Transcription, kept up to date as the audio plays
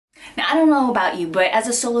Now, I don't know about you, but as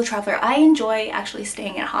a solo traveler, I enjoy actually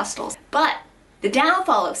staying in hostels. But the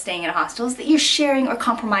downfall of staying in a hostel is that you're sharing or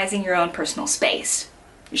compromising your own personal space.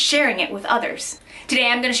 You're sharing it with others. Today,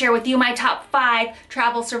 I'm going to share with you my top 5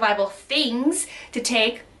 travel survival things to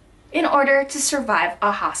take in order to survive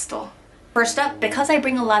a hostel. First up, because I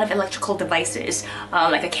bring a lot of electrical devices,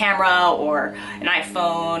 like a camera or an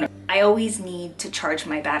iPhone, I always need to charge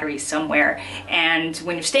my battery somewhere. And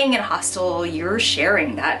when you're staying in a hostel, you're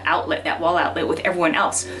sharing that outlet, that wall outlet, with everyone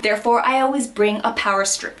else. Therefore, I always bring a power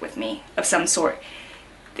strip with me of some sort.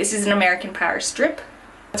 This is an American power strip.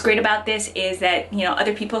 What's great about this is that, you know,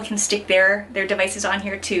 other people can stick their devices on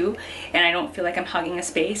here too, and I don't feel like I'm hogging a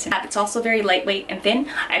space. And it's also very lightweight and thin.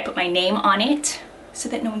 I put my name on it so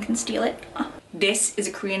that no one can steal it. This is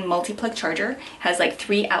a Korean multi-plug charger. It has like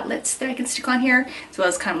 3 outlets that I can stick on here, as well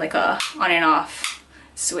as kind of like a on and off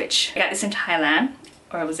switch. I got this in Thailand,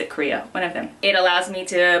 or was it Korea? One of them. It allows me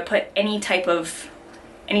to put any type of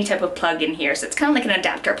plug in here, so it's kind of like an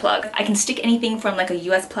adapter plug. I can stick anything from like a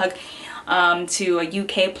US plug to a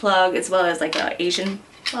UK plug, as well as like an Asian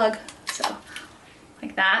plug, so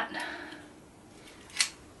like that.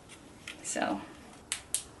 So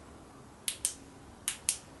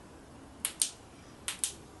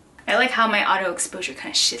I like how my auto exposure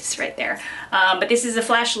kind of shifts right there. But this is a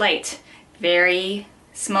flashlight. Very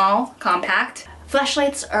small, compact.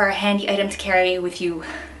 Flashlights are a handy item to carry with you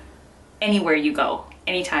anywhere you go,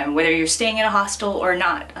 anytime, whether you're staying in a hostel or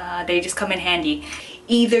not. They just come in handy.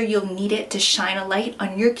 Either you'll need it to shine a light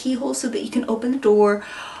on your keyhole so that you can open the door,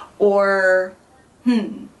 or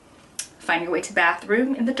find your way to the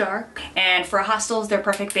bathroom in the dark. And for hostels, they're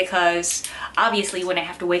perfect because obviously when I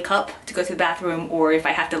have to wake up to go to the bathroom, or if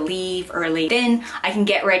I have to leave early, then I can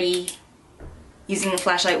get ready using the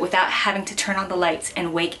flashlight without having to turn on the lights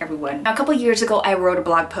and wake everyone. Now, a couple years ago, I wrote a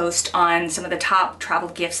blog post on some of the top travel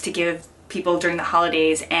gifts to give people during the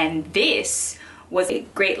holidays, and this was a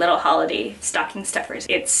great little holiday stocking stuffers.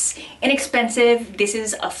 It's inexpensive. This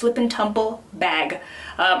is a flip and tumble bag.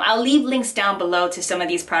 I'll leave links down below to some of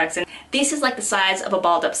these products, and this is like the size of a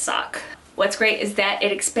balled up sock. What's great is that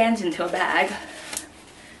it expands into a bag.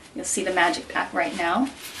 You'll see the magic pack right now.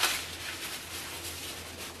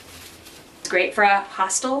 It's great for a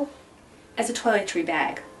hostel as a toiletry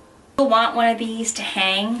bag. You'll want one of these to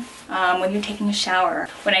hang when you're taking a shower.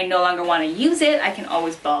 When I no longer want to use it, I can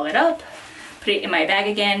always ball it up, put it in my bag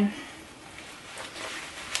again,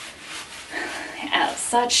 as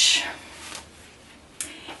such.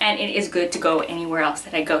 And it is good to go anywhere else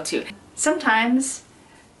that I go to. Sometimes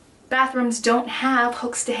bathrooms don't have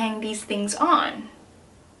hooks to hang these things on.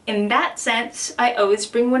 In that sense, I always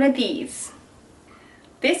bring one of these.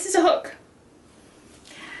 This is a hook.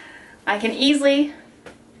 I can easily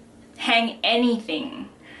hang anything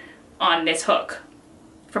on this hook,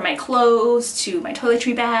 from my clothes to my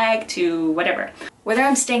toiletry bag to whatever. Whether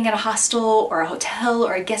I'm staying at a hostel or a hotel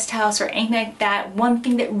or a guest house or anything like that, one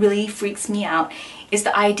thing that really freaks me out is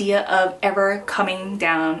the idea of ever coming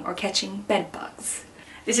down or catching bed bugs.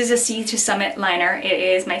 This is a Sea to Summit liner. It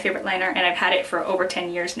is my favorite liner, and I've had it for over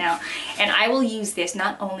 10 years now. And I will use this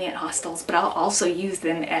not only at hostels, but I'll also use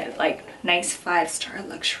them at like nice 5-star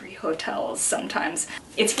luxury hotels sometimes.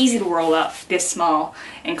 It's easy to roll up, this small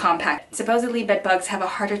and compact. Supposedly bed bugs have a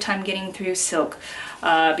harder time getting through silk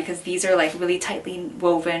because these are like really tightly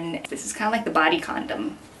woven. This is kind of like the body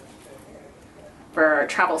condom for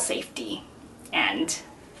travel safety and,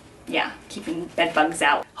 yeah, keeping bed bugs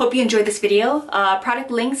out. Hope you enjoyed this video. Product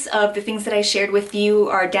links of the things that I shared with you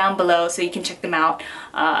are down below, so you can check them out.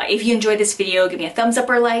 If you enjoyed this video, give me a thumbs up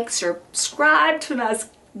or like, subscribe to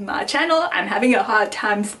my channel. I'm having a hard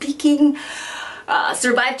time speaking.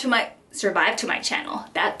 Survive to my channel,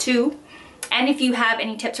 that too. And if you have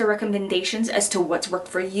any tips or recommendations as to what's worked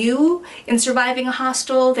for you in surviving a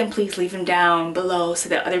hostel, then please leave them down below so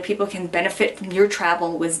that other people can benefit from your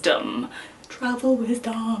travel wisdom. Travel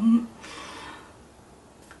wisdom.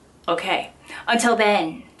 Okay, until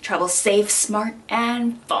then, travel safe, smart,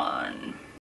 and fun.